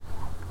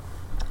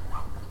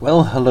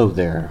Well, hello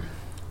there.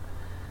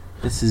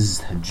 This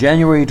is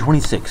January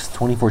 26th,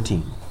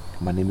 2014.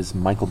 My name is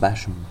Michael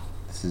Basham.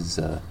 This is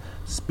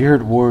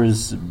Spirit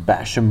Wars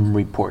Basham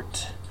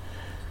Report.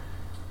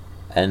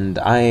 And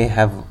I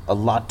have a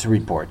lot to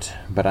report,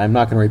 but I'm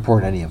not going to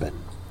report any of it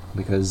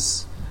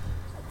because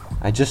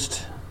I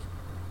just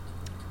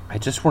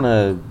want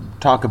to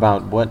talk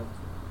about what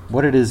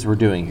it is we're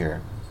doing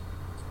here.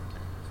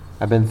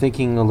 I've been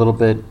thinking a little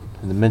bit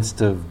in the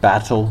midst of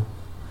battle,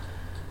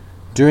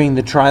 during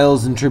the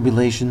trials and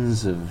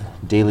tribulations of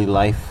daily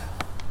life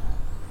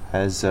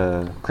as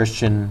a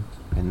Christian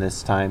in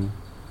this time,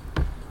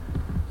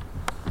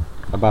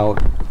 about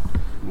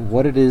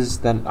what it is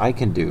that I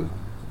can do.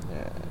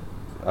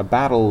 A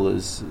battle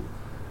is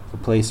a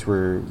place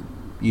where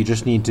you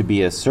just need to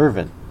be a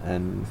servant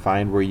and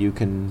find where you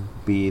can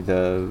be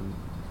the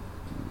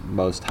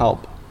most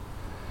help.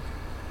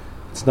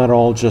 It's not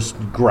all just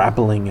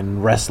grappling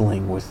and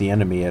wrestling with the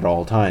enemy at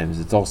all times.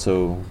 It's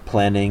also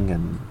planning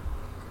and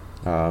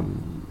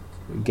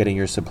getting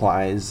your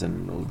supplies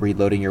and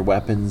reloading your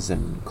weapons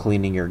and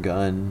cleaning your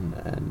gun.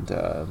 And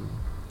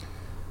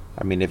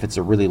if it's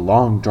a really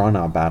long,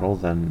 drawn-out battle,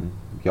 then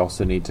you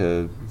also need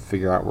to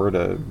figure out where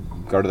to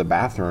go to the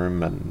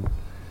bathroom and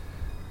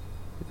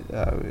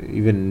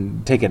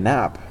even take a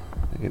nap.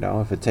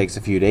 If it takes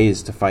a few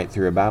days to fight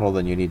through a battle,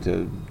 then you need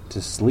to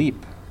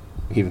sleep,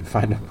 even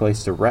find a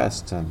place to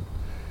rest. And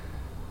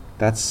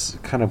that's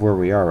kind of where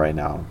we are right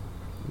now.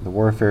 The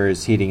warfare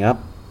is heating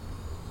up.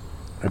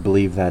 I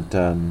believe that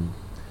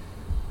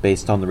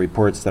based on the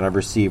reports that I've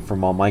received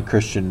from all my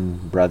Christian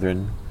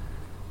brethren,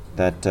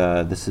 that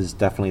this is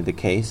definitely the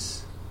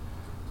case.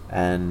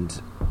 And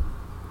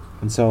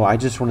so I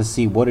just want to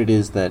see what it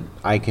is that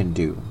I can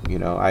do.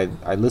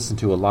 I listen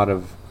to a lot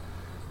of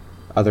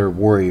other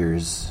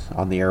warriors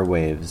on the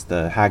airwaves,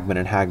 the Hagman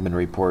and Hagman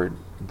report,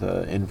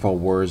 the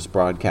InfoWars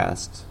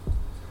broadcast,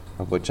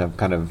 of which I've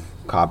kind of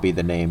copied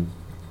the name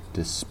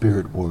to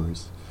Spirit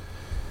Wars.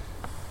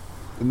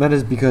 And that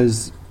is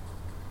because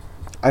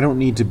I don't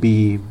need to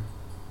be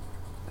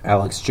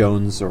Alex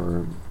Jones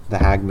or the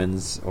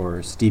Hagmans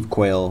or Steve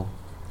Quayle.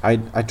 I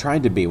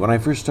tried to be. When I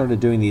first started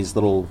doing these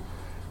little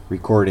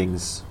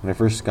recordings, when I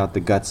first got the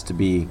guts to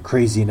be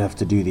crazy enough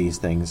to do these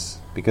things,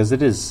 because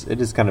it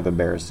is kind of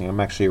embarrassing. I'm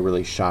actually a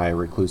really shy,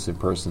 reclusive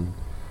person.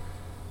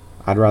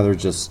 I'd rather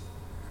just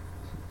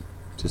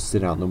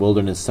sit out in the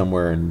wilderness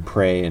somewhere and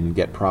pray and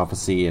get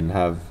prophecy and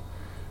have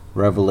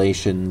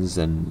revelations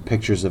and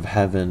pictures of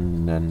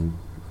heaven and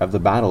of the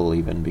battle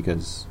even,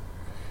 because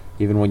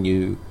even when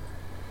you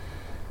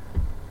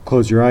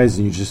close your eyes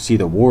and you just see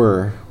the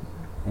war,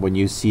 when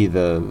you see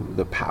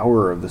the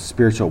power of the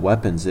spiritual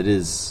weapons, it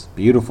is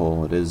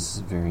beautiful. It is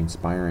very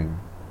inspiring.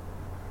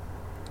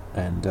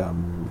 And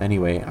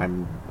anyway,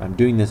 I'm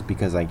doing this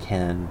because I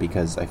can,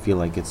 because I feel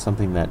like it's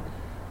something that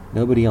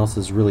nobody else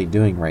is really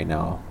doing right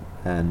now.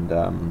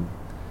 And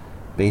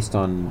based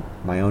on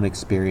my own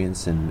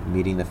experience in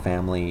meeting the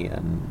family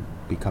and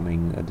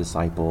becoming a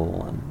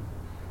disciple and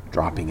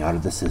dropping out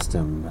of the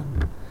system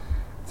and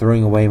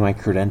throwing away my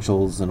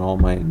credentials and all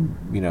my,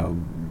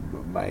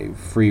 my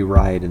free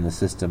ride in the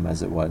system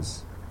as it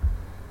was.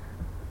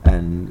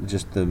 And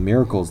just the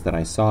miracles that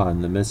I saw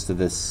in the midst of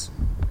this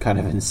kind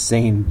of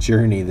insane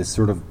journey, this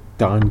sort of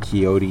Don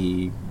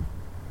Quixote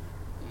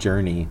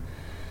journey,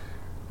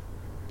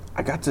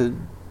 I got to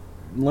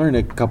learn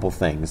a couple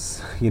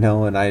things,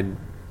 and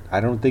I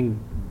don't think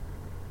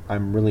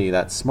I'm really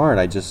that smart.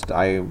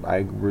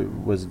 I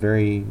was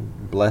very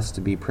blessed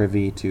to be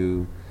privy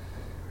to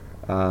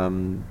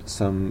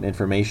some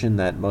information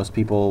that most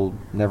people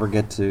never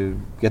get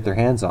to get their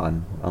hands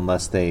on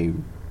unless they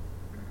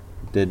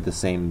did the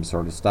same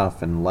sort of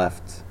stuff and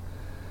left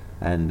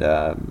and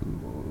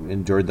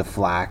endured the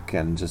flack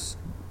and just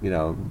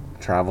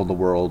traveled the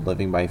world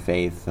living by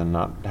faith and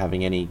not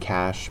having any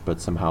cash but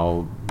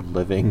somehow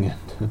living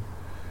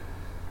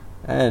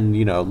and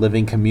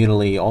living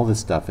communally, all this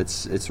stuff.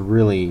 It's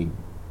really,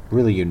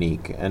 really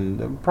unique.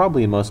 And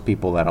probably most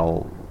people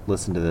that'll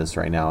listen to this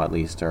right now at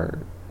least are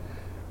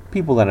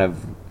people that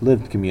have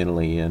lived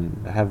communally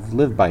and have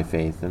lived by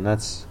faith, and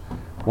that's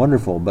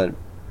wonderful. But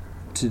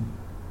to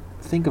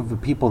think of the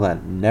people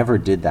that never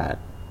did that,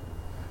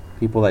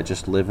 people that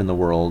just live in the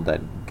world,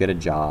 that get a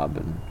job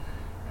and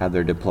have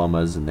their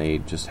diplomas and they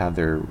just have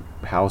their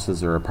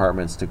houses or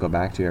apartments to go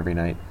back to every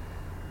night,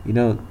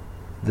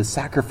 the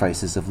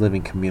sacrifices of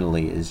living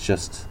communally is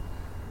just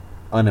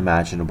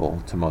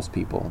unimaginable to most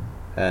people.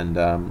 And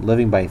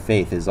living by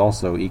faith is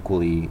also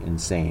equally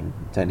insane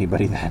to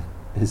anybody that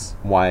is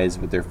wise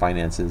with their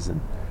finances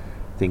and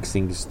thinks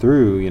things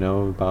through,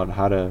 about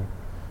how to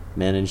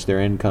manage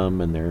their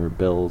income and their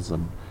bills.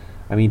 And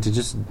to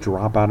just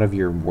drop out of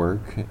your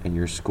work and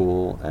your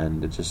school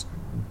and to just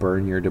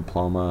burn your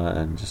diploma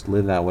and just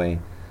live that way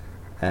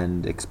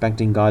and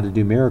expecting God to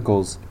do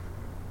miracles,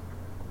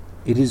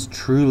 it is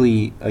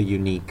truly a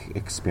unique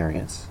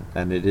experience.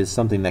 And it is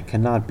something that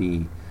cannot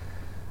be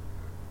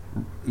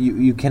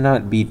you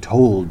cannot be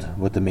told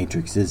what the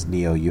Matrix is,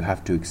 Neo. You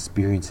have to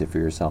experience it for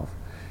yourself.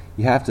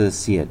 you have to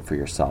see it for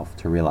yourself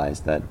to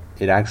realize that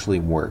it actually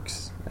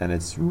works and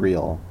it's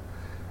real.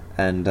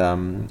 And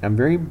I'm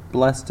very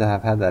blessed to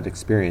have had that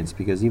experience,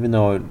 because even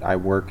though I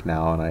work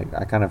now and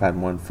I kind of had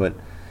one foot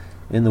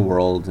in the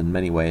world in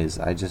many ways,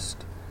 I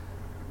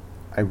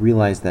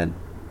realize that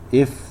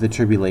if the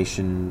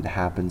tribulation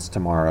happens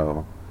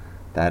tomorrow,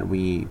 that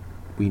we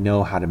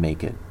know how to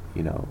make it.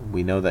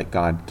 We know that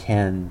God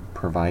can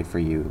provide for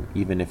you,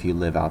 even if you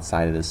live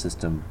outside of the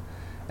system.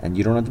 And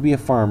you don't have to be a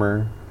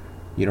farmer.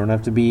 You don't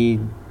have to be,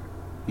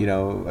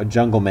 a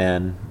jungle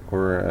man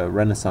or a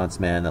Renaissance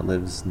man that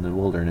lives in the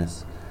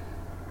wilderness.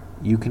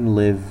 You can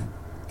live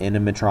in a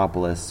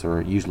metropolis,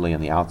 or usually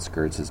on the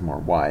outskirts is more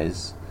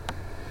wise.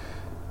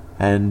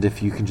 And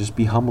if you can just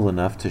be humble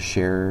enough to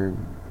share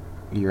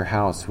your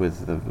house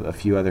with a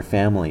few other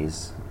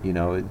families, you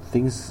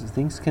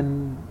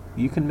can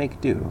make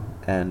do.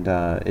 And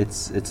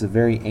it's a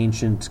very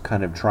ancient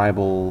kind of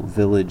tribal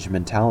village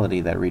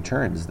mentality that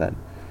returns, that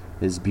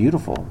is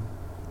beautiful.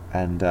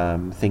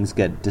 And things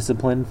get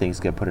disciplined, things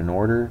get put in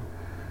order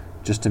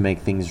just to make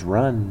things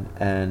run.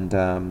 And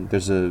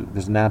there's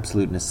an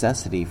absolute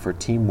necessity for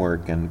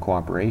teamwork and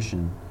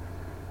cooperation,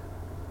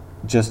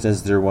 just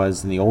as there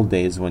was in the old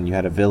days when you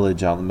had a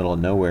village out in the middle of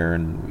nowhere,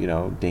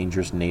 and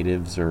dangerous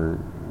natives or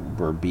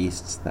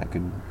beasts that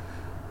could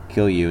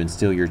kill you and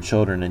steal your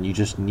children, and you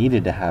just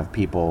needed to have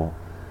people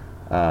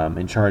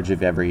in charge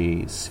of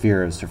every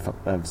sphere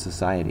of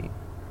society.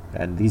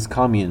 And these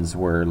communes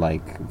were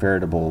like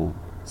veritable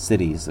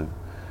cities of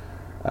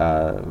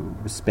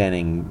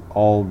spanning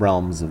all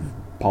realms of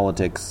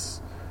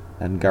politics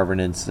and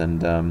governance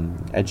and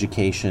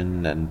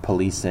education and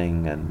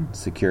policing and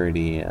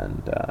security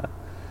and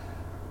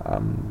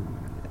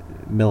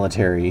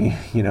military,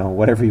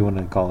 whatever you want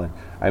to call it.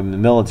 The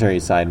military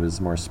side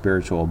was more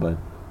spiritual,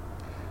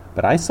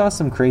 but I saw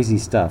some crazy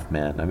stuff,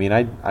 man. I mean,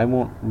 I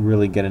won't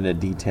really get into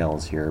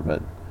details here,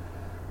 but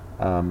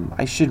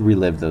I should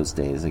relive those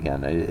days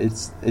again.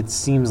 It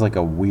seems like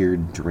a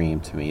weird dream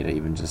to me to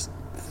even just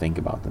think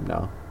about them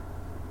now.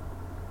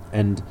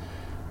 And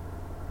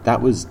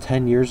that was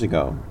 10 years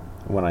ago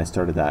when I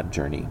started that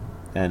journey.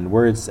 And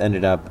where it's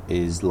ended up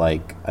is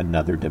like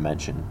another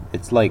dimension.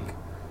 It's like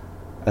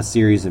a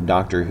series of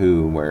Doctor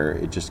Who where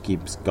it just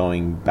keeps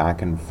going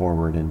back and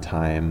forward in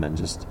time, and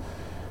just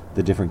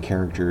the different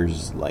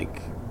characters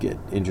like get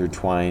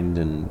intertwined,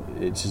 and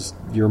it's just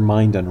your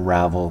mind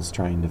unravels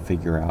trying to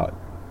figure out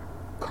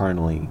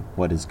carnally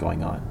what is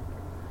going on.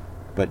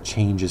 But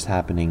change is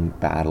happening,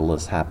 battle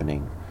is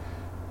happening,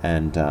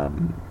 and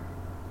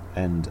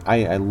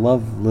I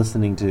love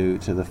listening to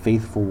the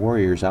faithful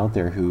warriors out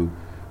there who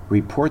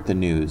report the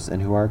news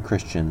and who are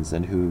Christians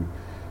and who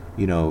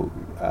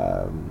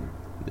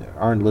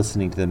aren't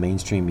listening to the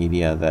mainstream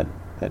media, that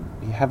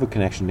have a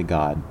connection to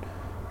God,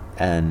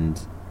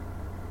 and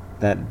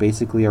that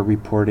basically are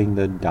reporting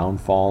the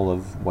downfall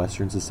of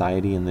Western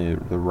society and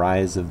the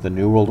rise of the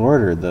New World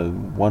Order, the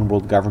one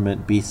world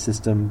government beast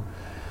system.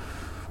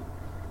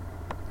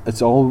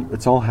 It's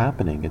all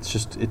happening.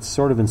 It's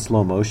sort of in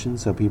slow motion,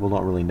 so people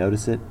don't really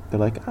notice it. They're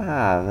like,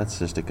 that's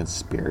just a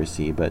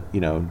conspiracy. But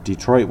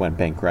Detroit went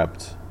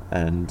bankrupt,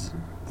 and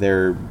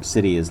their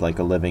city is like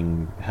a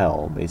living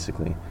hell,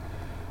 basically,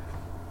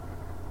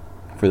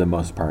 for the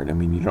most part. I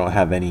mean, you don't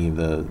have any of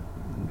the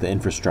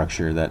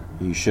infrastructure that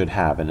you should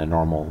have in a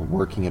normal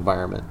working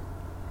environment,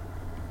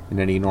 in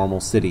any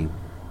normal city.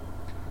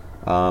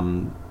 I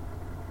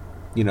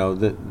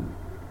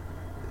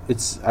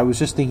was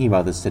just thinking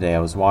about this today. I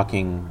was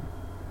walking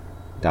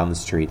down the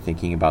street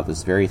thinking about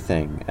this very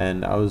thing,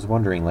 and I was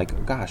wondering,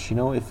 like, gosh,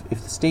 if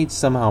the states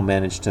somehow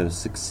managed to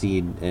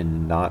succeed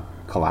in not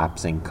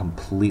collapsing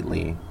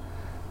completely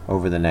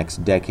over the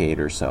next decade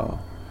or so,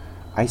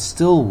 I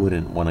still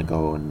wouldn't want to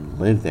go and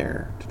live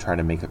there to try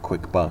to make a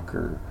quick buck,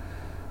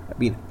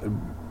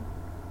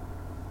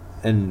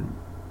 and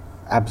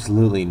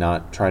absolutely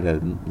not try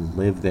to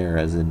live there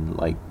as in,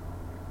 like,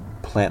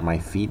 plant my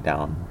feet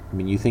down. I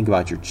mean, you think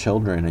about your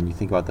children and you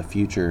think about the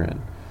future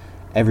and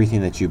everything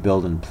that you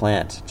build and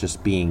plant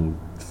just being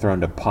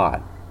thrown to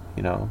pot,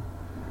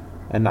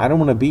 And I don't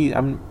want to be.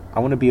 I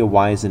want to be a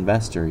wise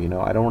investor,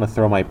 I don't want to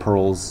throw my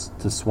pearls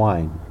to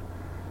swine.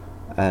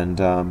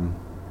 And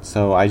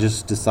so I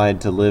just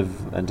decide to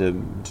live and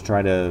to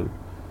try to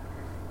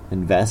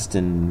invest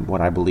in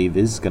what I believe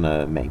is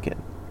gonna make it.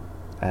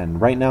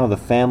 And right now, the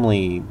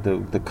family,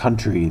 the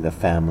country, the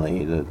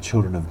family, the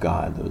children of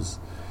God, those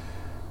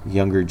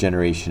younger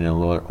generation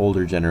and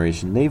older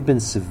generation, they've been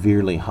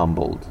severely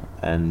humbled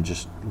and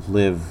just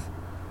live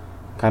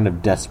kind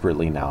of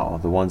desperately now.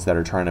 The ones that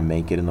are trying to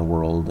make it in the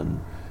world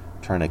and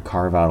trying to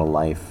carve out a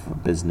life, a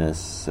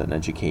business, an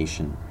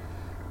education.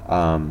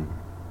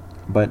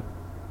 But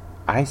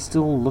I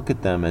still look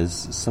at them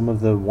as some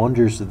of the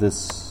wonders of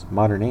this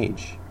modern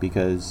age,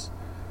 because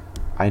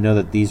I know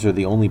that these are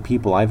the only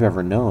people I've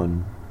ever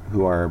known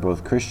who are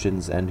both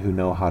Christians and who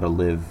know how to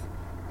live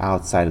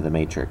outside of the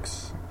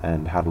matrix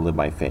and how to live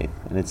by faith.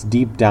 And it's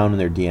deep down in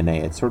their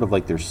DNA. It's sort of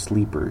like they're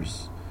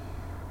sleepers,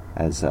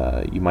 as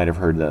you might have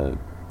heard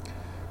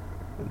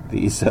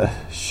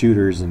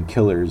shooters and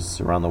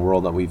killers around the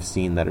world that we've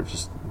seen that have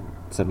just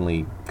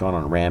suddenly gone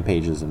on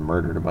rampages and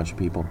murdered a bunch of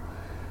people,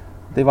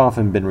 they've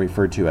often been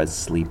referred to as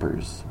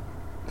sleepers,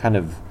 kind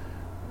of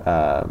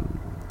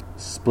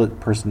split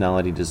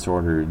personality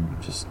disorder,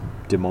 just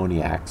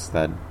demoniacs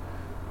that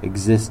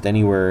exist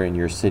anywhere in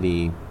your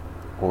city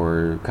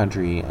or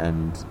country,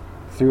 and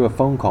through a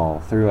phone call,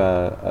 through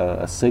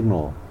a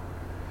signal,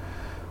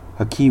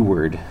 a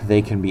keyword,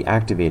 they can be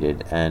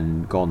activated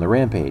and go on the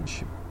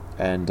rampage.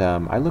 And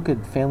I look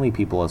at family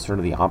people as sort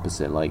of the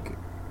opposite, like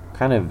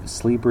kind of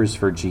sleepers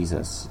for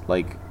Jesus.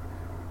 Like,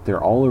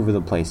 they're all over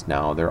the place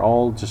now. They're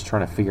all just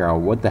trying to figure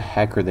out what the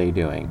heck are they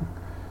doing.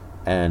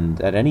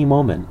 And at any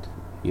moment,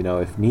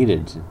 if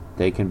needed,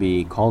 they can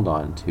be called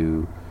on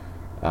to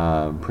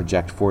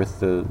project forth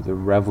the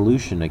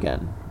revolution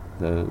again,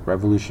 the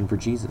revolution for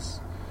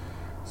Jesus.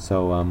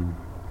 So,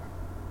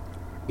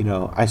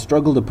 I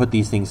struggle to put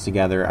these things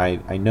together.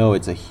 I know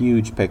it's a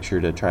huge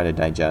picture to try to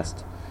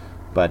digest.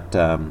 But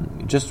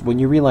just when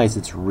you realize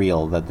it's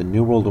real, that the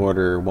New World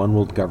Order, one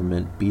world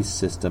government, beast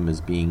system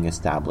is being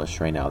established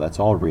right now, that's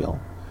all real.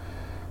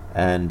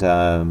 And,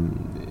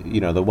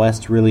 the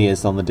West really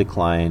is on the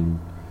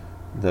decline.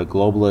 The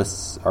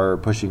globalists are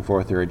pushing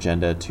forth their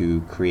agenda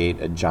to create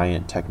a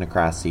giant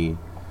technocracy,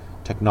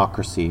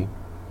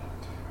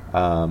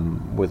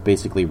 with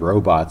basically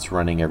robots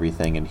running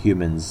everything and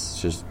humans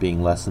just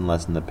being less and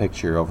less in the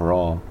picture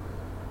overall.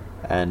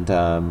 And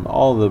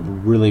all the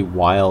really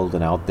wild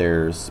and out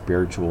there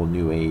spiritual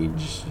New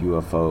Age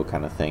UFO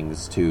kind of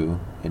things too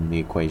in the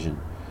equation.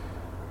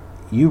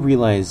 You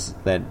realize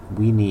that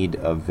we need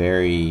a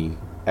very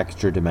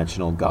extra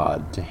dimensional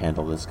God to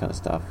handle this kind of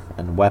stuff,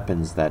 and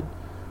weapons that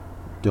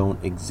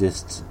don't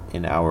exist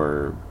in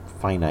our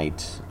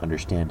finite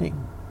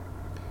understanding.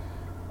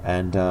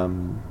 And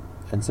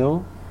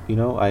so,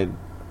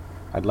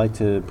 I'd like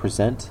to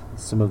present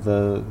some of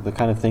the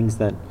kind of things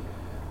that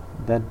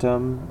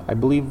I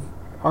believe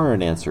are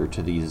an answer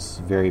to these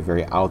very,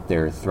 very out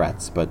there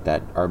threats, but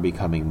that are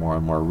becoming more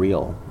and more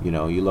real.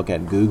 You look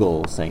at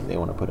Google saying they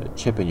want to put a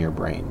chip in your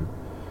brain,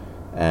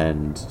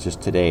 and just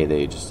today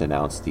they just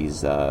announced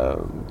these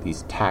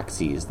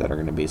taxis that are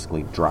going to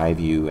basically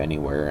drive you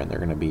anywhere, and they're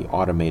going to be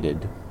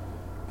automated.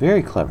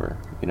 Very clever.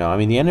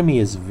 The enemy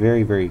is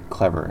very, very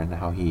clever in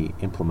how he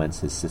implements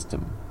his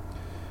system.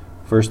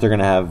 First, they're going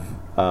to have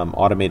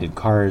automated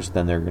cars,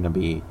 then they're going to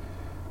be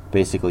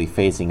basically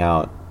phasing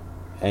out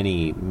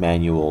any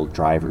manual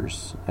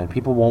drivers, and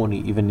people won't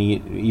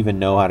even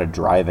know how to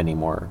drive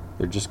anymore.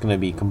 They're just going to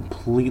be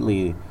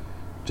completely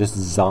just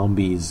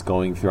zombies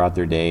going throughout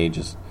their day,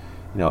 just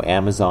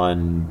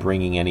Amazon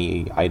bringing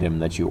any item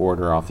that you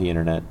order off the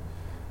internet,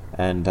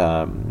 and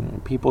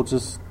people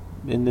just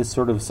in this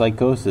sort of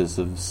psychosis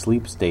of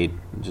sleep state,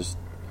 just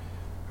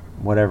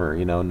whatever,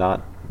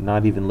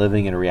 not even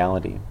living in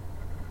reality.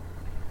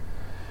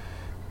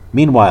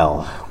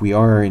 Meanwhile, we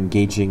are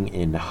engaging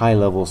in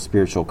high-level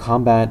spiritual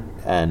combat,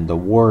 and the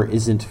war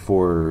it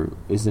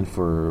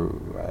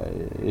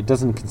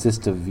doesn't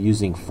consist of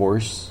using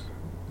force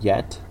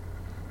yet.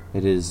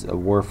 It is a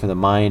war for the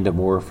mind, a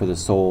war for the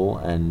soul,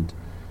 and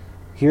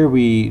here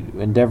we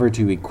endeavor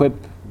to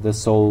equip the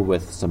soul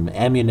with some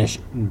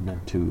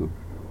ammunition,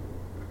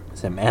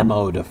 some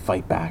ammo to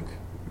fight back,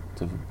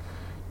 to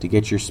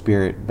get your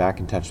spirit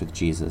back in touch with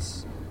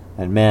Jesus.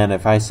 And man,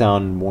 if I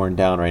sound worn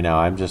down right now,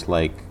 I'm just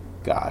like,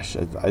 gosh,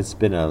 it's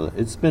been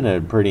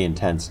a pretty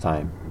intense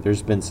time.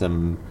 There's been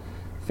some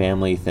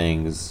family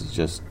things,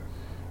 just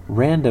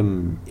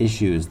random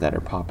issues that are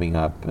popping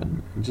up,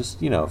 and just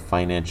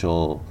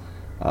financial,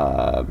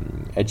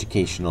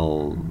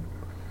 educational,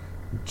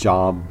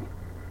 job,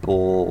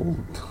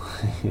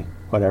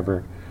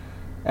 whatever.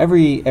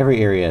 Every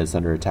area is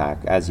under attack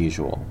as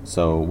usual.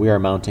 So we are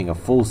mounting a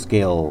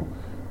full-scale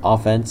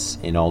offense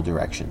in all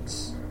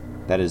directions.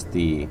 That is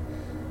the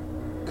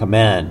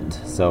command.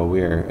 So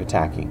we're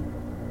attacking.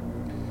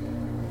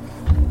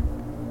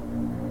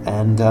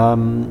 And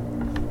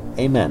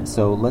amen.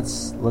 So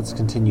let's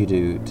continue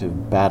to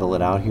battle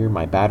it out here.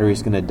 My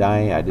battery's gonna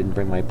die. I didn't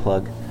bring my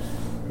plug.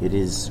 It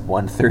is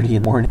 1:30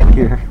 in the morning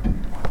here,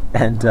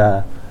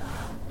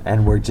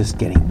 and we're just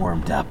getting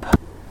warmed up.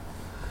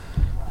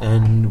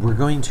 And we're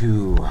going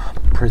to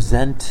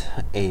present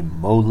a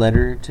mode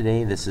letter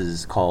today. This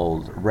is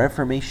called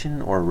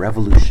Reformation or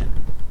Revolution.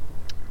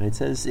 And it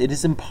says, "It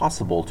is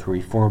impossible to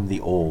reform the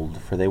old,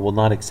 for they will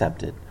not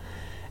accept it.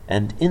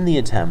 And in the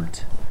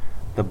attempt,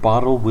 the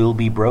bottle will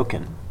be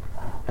broken,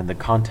 and the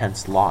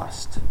contents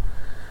lost.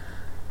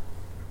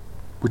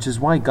 Which is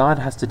why God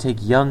has to take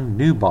young,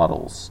 new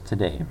bottles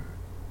today,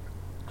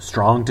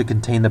 strong to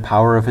contain the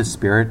power of His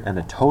Spirit, and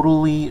a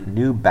totally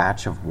new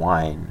batch of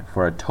wine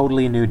for a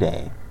totally new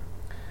day.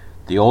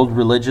 The old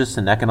religious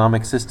and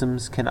economic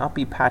systems cannot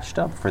be patched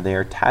up, for they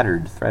are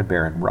tattered,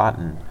 threadbare, and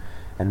rotten,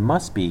 and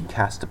must be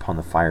cast upon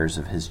the fires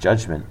of His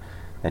judgment,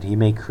 that He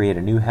may create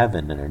a new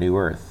heaven and a new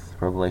earth."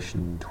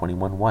 Revelation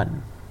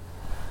 21:1.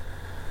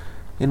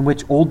 "In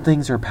which old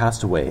things are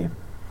passed away,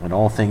 And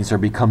all things are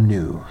become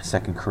new.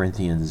 2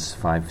 Corinthians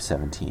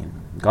 5:17.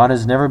 God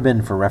has never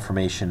been for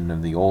reformation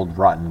of the old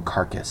rotten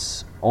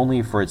carcass,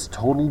 only for its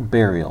total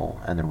burial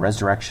and the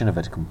resurrection of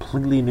a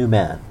completely new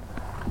man.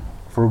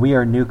 For we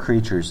are new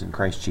creatures in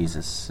Christ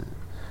Jesus.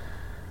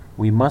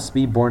 We must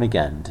be born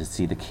again to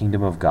see the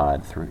kingdom of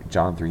God, through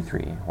John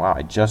 3:3. Wow,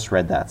 I just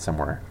read that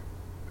somewhere.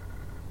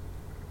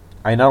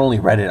 I not only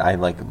read it, I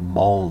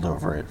mulled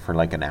over it for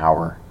an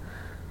hour.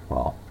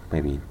 Well,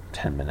 maybe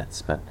 10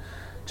 minutes, but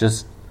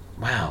just,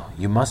 wow,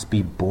 you must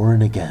be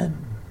born again.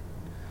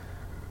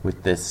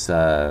 With this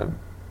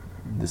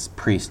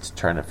priest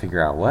trying to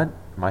figure out, what?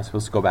 Am I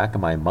supposed to go back to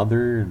my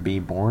mother and be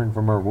born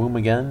from her womb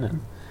again?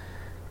 And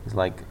he's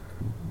like,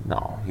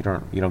 no, you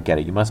don't get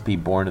it. You must be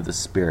born of the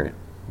Spirit.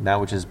 That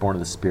which is born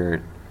of the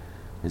Spirit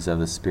is of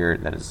the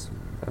Spirit. That is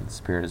of the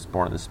Spirit is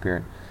born of the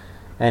Spirit.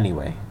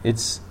 Anyway,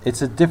 it's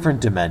a different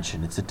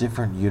dimension. It's a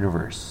different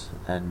universe.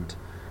 And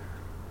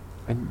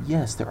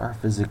yes, there are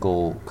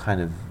physical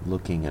kind of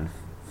looking and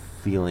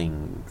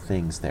feeling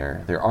things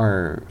there. There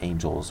are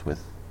angels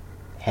with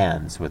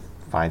hands with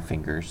 5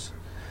 fingers.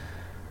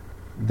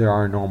 There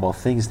are normal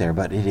things there,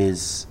 but it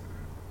is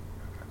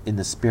in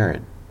the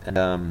spirit. And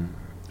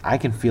I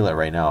can feel it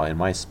right now in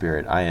my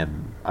spirit. I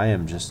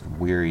am just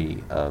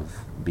weary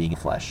of being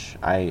flesh.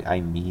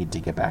 I need to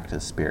get back to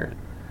the spirit.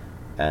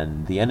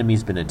 And the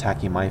enemy's been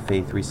attacking my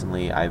faith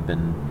recently. I've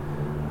been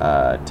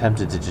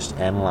tempted to just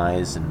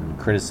analyze and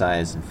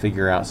criticize and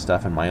figure out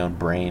stuff in my own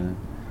brain,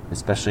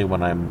 especially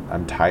when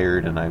I'm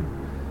tired and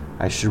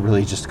I should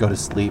really just go to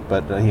sleep,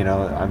 but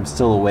I'm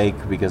still awake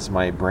because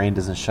my brain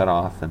doesn't shut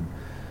off, and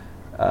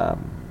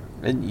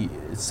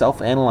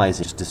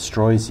self-analyzing just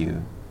destroys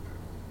you.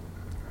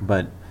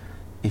 But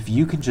if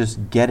you can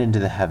just get into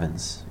the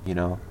heavens,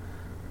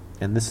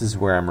 and this is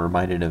where I'm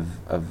reminded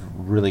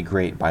of really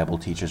great Bible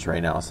teachers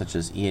right now, such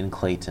as Ian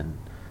Clayton,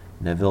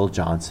 Neville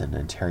Johnson,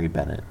 and Terry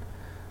Bennett,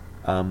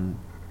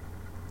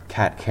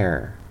 Kat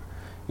Kerr.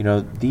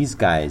 These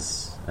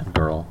guys and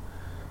girl,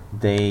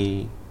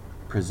 they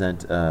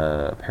present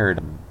a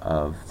paradigm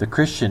of the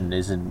Christian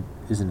is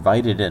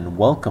invited and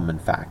welcome, in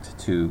fact,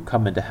 to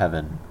come into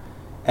heaven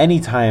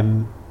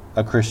anytime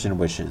a Christian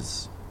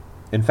wishes.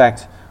 In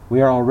fact,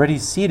 we are already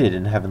seated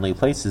in heavenly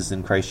places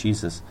in Christ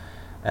Jesus,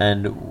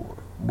 and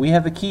we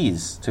have the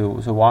keys to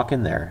walk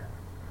in there.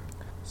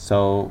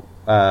 So,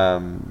 I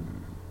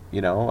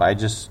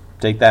just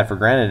take that for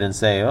granted and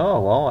say, oh,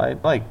 well, I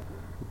like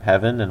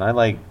heaven and I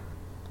like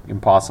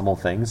impossible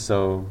things,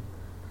 so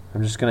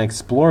I'm just going to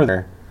explore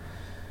there.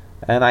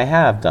 And I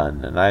have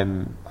done, and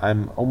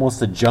I'm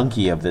almost a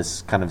junkie of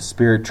this kind of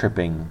spirit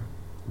tripping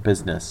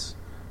business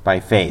by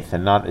faith,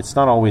 and it's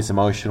not always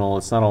emotional,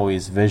 it's not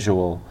always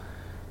visual.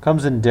 It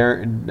comes in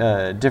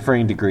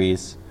differing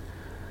degrees.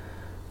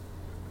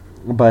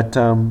 But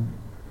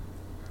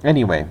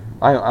anyway,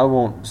 I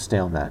won't stay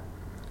on that.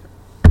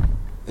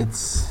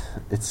 It's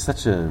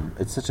such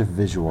a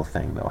visual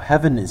thing, though.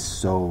 Heaven is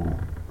so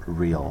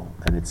real,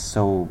 and it's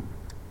so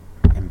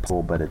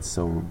impossible, but it's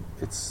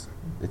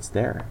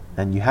there,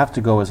 and you have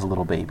to go as a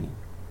little baby.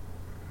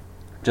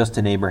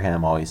 Justin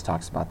Abraham always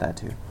talks about that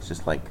too. It's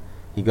just like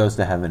he goes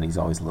to heaven, he's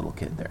always a little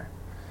kid there.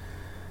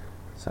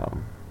 So,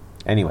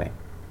 anyway,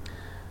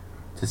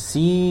 to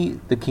see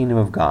the kingdom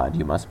of God,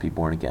 you must be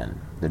born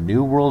again. The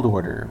new world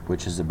order,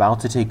 which is about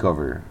to take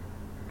over,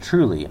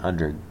 truly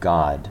under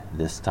God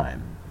this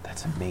time.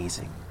 That's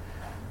amazing.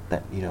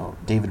 That,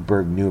 David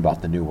Berg knew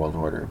about the new world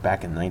order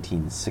back in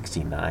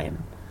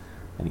 1969.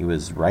 And he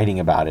was writing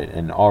about it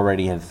and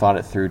already had thought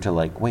it through to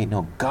wait,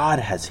 no, God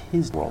has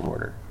his world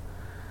order.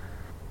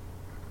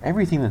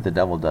 Everything that the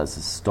devil does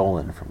is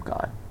stolen from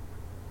God.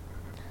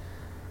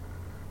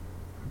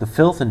 The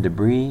filth and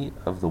debris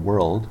of the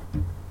world,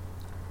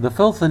 the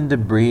filth and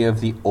debris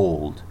of the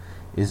old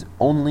is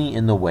only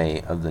in the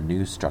way of the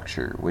new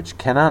structure, which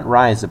cannot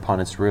rise upon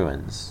its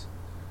ruins.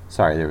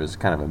 Sorry, there was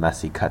kind of a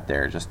messy cut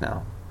there just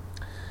now.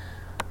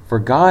 For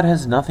God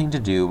has nothing to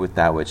do with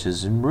that which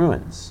is in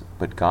ruins,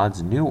 but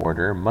God's new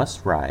order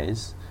must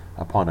rise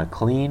upon a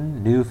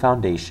clean, new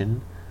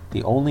foundation,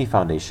 the only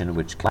foundation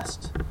which can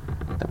last,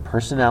 the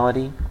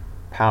personality,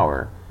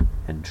 power,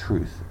 and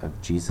truth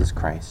of Jesus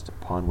Christ,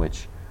 upon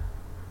which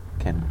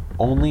can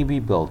only be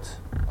built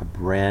a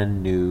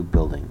brand new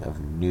building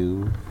of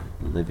new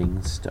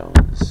living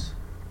stones.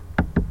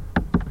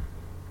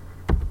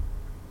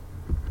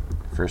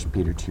 1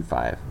 Peter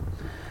 2:5.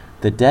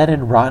 The dead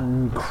and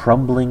rotten,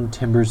 crumbling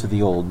timbers of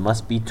the old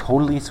must be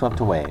totally swept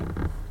away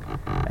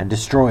and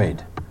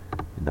destroyed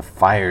in the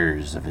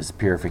fires of his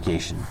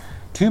purification.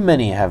 Too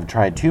many have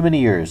tried too many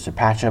years to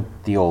patch up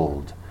the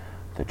old.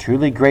 The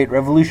truly great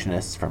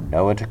revolutionists, from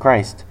Noah to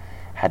Christ,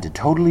 had to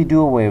totally do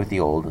away with the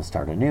old and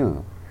start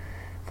anew.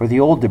 For the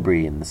old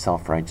debris in the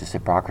self-righteous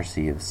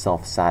hypocrisy of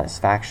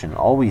self-satisfaction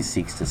always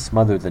seeks to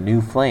smother the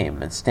new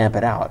flame and stamp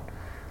it out,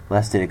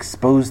 lest it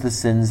expose the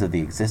sins of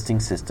the existing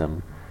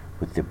system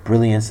with the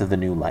brilliance of the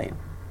new light.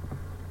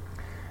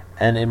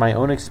 And in my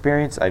own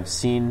experience, I've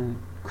seen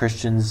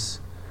Christians,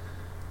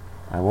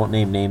 I won't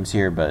name names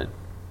here, but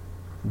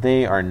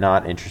they are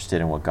not interested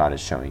in what God is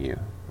showing you.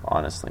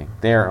 honestly.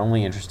 They are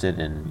only interested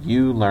in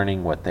you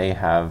learning what they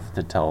have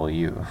to tell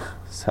you.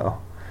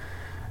 So,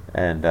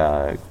 and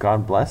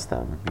God bless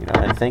them,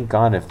 and thank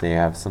God if they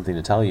have something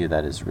to tell you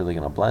that is really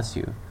going to bless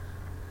you,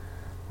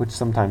 which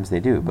sometimes they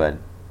do. But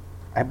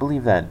I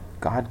believe that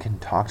God can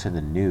talk to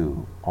the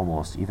new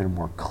almost even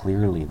more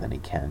clearly than he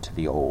can to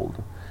the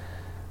old.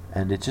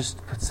 And it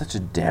just puts such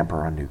a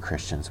damper on new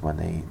Christians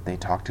when they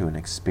talk to an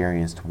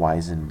experienced,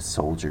 wizened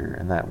soldier,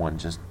 and that one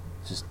just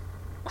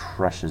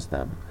crushes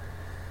them.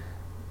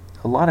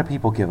 A lot of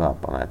people give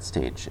up on that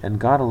stage, and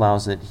God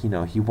allows it.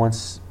 He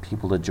wants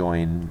people to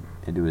join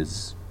into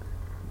his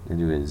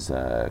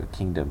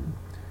kingdom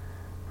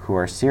who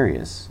are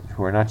serious,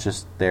 who are not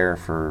just there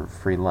for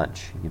free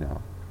lunch,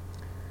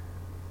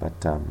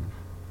 But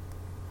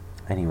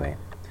anyway.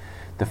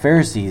 The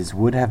Pharisees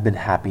would have been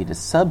happy to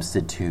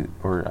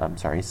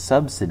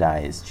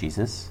subsidize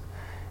Jesus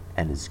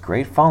and his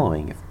great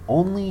following if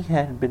only he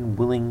had been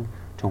willing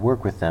to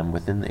work with them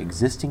within the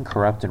existing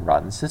corrupt and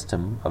rotten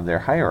system of their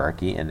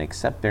hierarchy and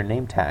accept their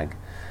name tag,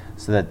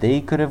 so that they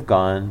could have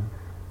gotten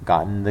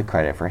the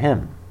credit for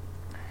him.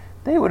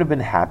 They would have been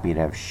happy to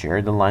have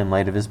shared the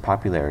limelight of his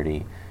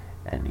popularity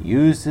and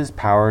used his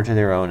power to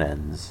their own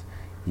ends,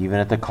 even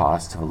at the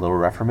cost of a little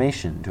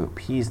reformation to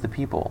appease the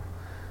people.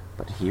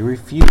 But he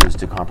refused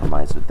to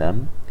compromise with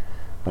them,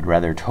 but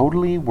rather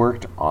totally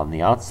worked on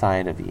the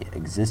outside of the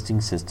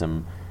existing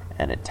system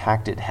and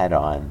attacked it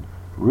head-on,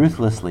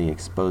 ruthlessly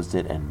exposed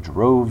it, and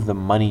drove the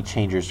money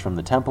changers from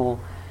the temple,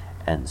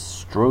 and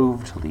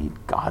strove to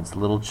lead God's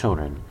little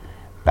children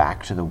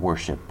back to the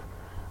worship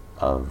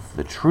of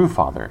the true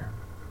Father,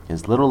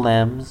 his little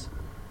lambs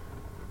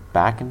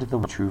back into the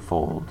true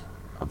fold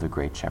of the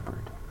great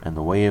shepherd, and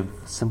the way of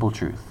simple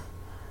truth,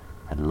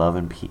 and love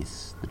and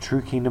peace, the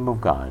true kingdom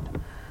of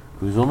God,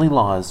 whose only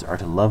laws are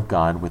to love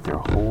God with their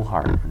whole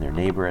heart and their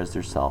neighbor as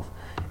their self.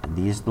 And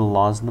these are the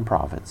laws and the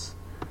prophets,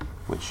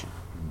 which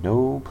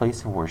no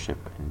place of worship,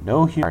 and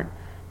no human art,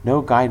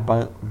 no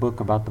guidebook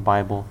about the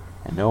Bible,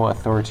 and no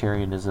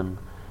authoritarianism,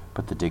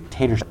 but the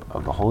dictatorship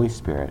of the Holy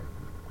Spirit,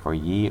 for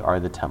ye are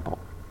the temple.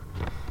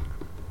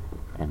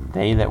 And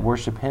they that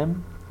worship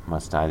him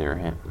must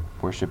either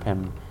worship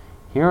him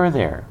here or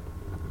there,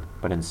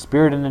 but in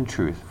spirit and in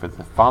truth, for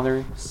the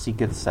Father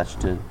seeketh such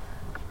to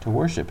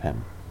worship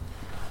him.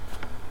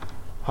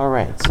 All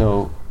right,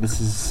 so this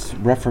is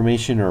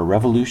Reformation or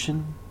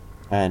Revolution,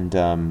 and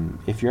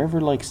if you're ever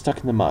stuck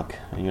in the muck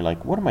and you're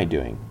like, what am I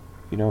doing?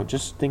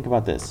 Just think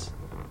about this.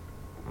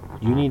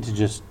 You need to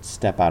just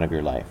step out of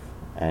your life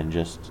and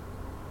just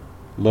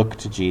look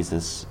to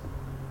Jesus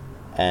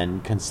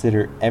and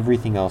consider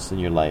everything else in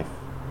your life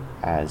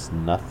as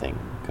nothing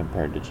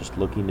compared to just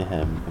looking to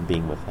him and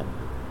being with him.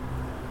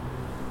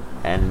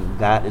 And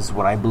that is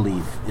what I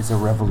believe is a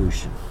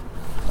revolution.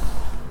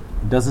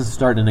 It doesn't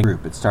start in a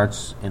group. It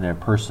starts in a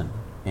person,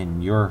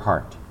 in your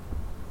heart.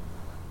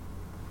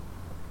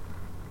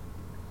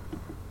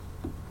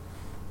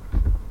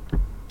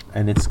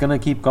 And it's going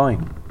to keep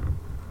going.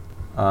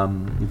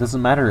 It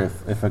doesn't matter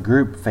if a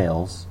group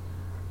fails.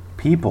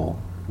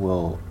 People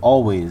will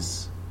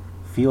always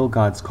feel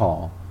God's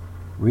call,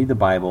 read the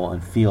Bible,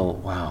 and feel,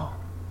 wow,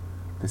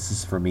 this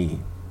is for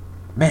me.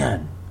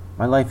 Man,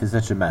 my life is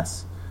such a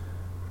mess.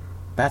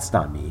 That's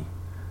not me.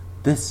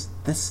 This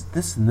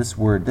and this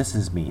word, this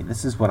is me.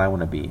 This is what I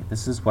want to be.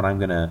 This is what I'm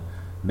going to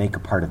make a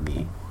part of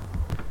me.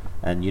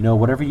 And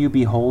whatever you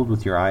behold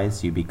with your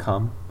eyes, you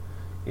become.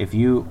 If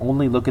you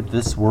only look at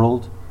this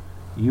world,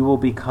 you will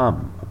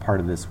become a part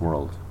of this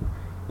world.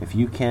 If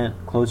you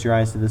can't close your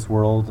eyes to this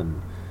world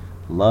and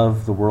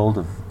love the world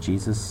of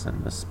Jesus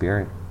and the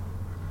Spirit,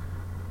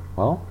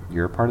 well,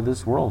 you're a part of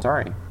this world.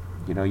 Sorry.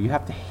 You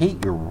have to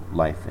hate your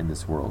life in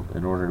this world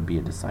in order to be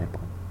a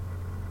disciple.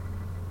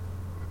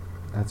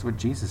 That's what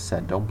Jesus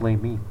said. Don't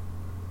blame me.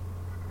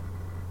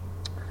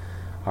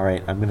 All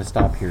right, I'm going to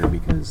stop here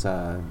because,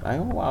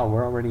 wow,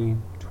 we're already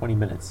 20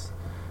 minutes.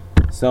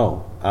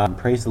 So,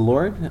 praise the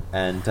Lord,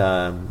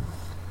 and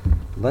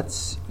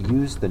let's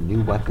use the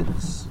new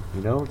weapons.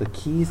 The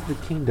keys of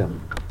the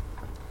kingdom.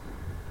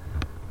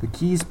 The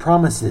keys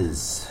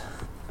promises.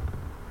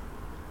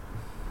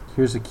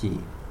 Here's a key.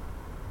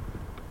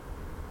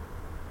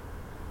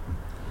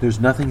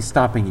 There's nothing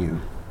stopping you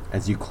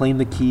as you claim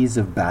the keys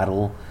of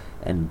battle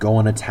and go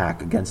on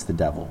attack against the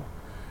devil.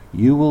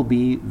 You will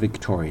be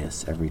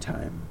victorious every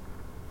time.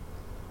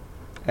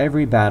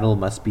 Every battle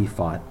must be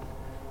fought.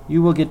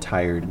 You will get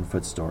tired and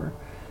footsore,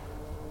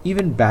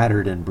 even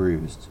battered and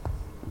bruised.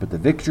 But the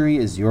victory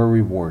is your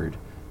reward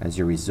as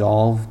you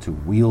resolve to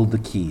wield the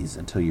keys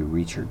until you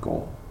reach your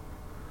goal.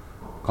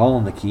 Call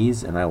on the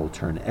keys, and I will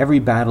turn every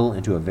battle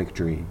into a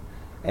victory,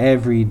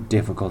 every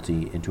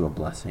difficulty into a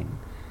blessing,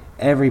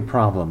 every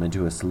problem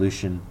into a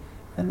solution,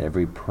 and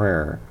every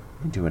prayer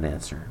into an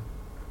answer.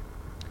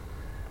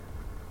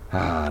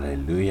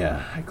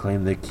 Hallelujah. I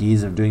claim the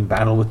keys of doing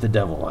battle with the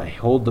devil. I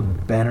hold the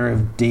banner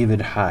of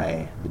David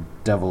high. The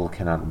devil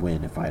cannot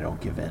win if I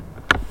don't give in.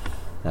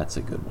 That's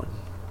a good one.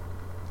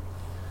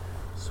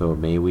 So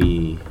may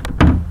we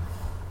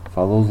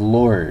follow the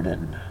Lord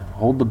and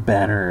hold the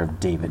banner of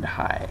David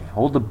high.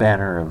 Hold the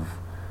banner of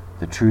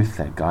the truth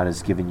that God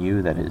has given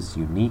you that is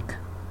unique.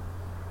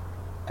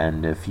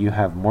 And if you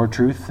have more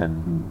truth,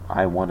 then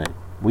I want it.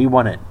 We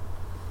want it.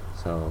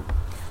 So,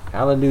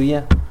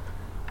 hallelujah.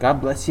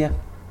 God bless you.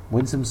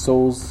 Win some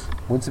souls.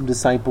 Win some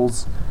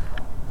disciples.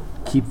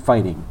 Keep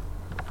fighting.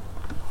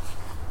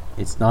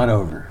 It's not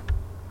over.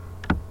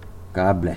 God bless.